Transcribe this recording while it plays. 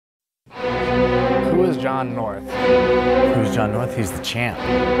Who is Jon North? Who's Jon North? He's the champ.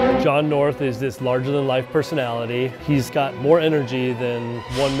 Jon North is this larger-than-life personality. He's got more energy than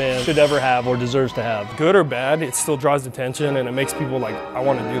one man should ever have or deserves to have. Good or bad, it still draws attention and it makes people like, I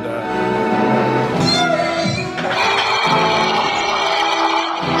want to do that.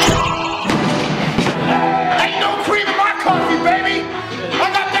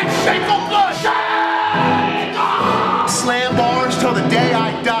 Slam bars till the day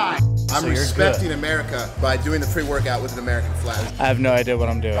I die. I'm So respecting America by doing the pre-workout with an American flag. I have no idea what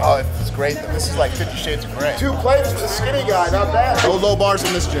I'm doing. Oh, it's great. This is like 50 Shades of Grey. 2 plates for the skinny guy, not bad. No low bars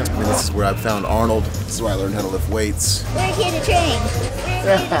in this gym. I mean, this is where I found Arnold. This is where I learned how to lift weights. We're here to change.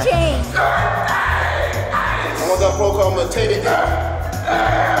 We're here to change. I want that program to take it.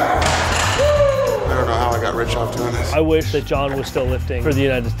 I don't know how I got rich off doing this. I wish that Jon was still lifting for the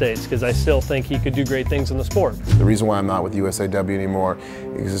United States because I still think he could do great things in the sport. The reason why I'm not with USAW anymore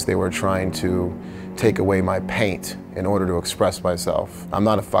is they were trying to take away my paint in order to express myself. I'm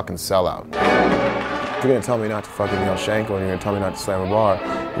not a fucking sellout. If you're gonna tell me not to fucking yell Shanko and you're gonna tell me not to slam a bar,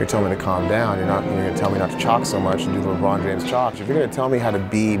 you're gonna tell me to calm down, you're gonna tell me not to chalk so much and do the LeBron James chalk. If you're gonna tell me how to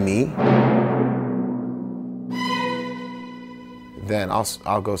be me, then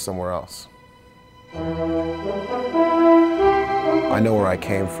I'll go somewhere else. I know where I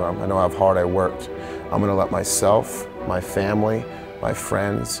came from. I know how hard I worked. I'm gonna let myself, my family, my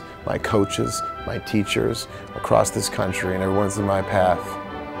friends, my coaches, my teachers across this country and everyone's in my path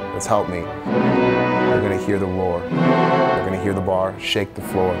that's helped me. They're gonna hear the roar. They're gonna hear the bar shake the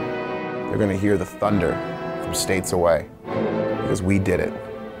floor. They're gonna hear the thunder from states away because we did it.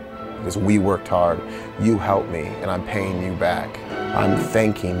 Because we worked hard. You helped me and I'm paying you back. I'm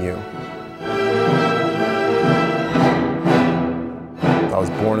thanking you. I was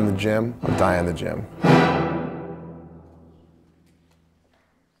born in the gym, I'll die in the gym.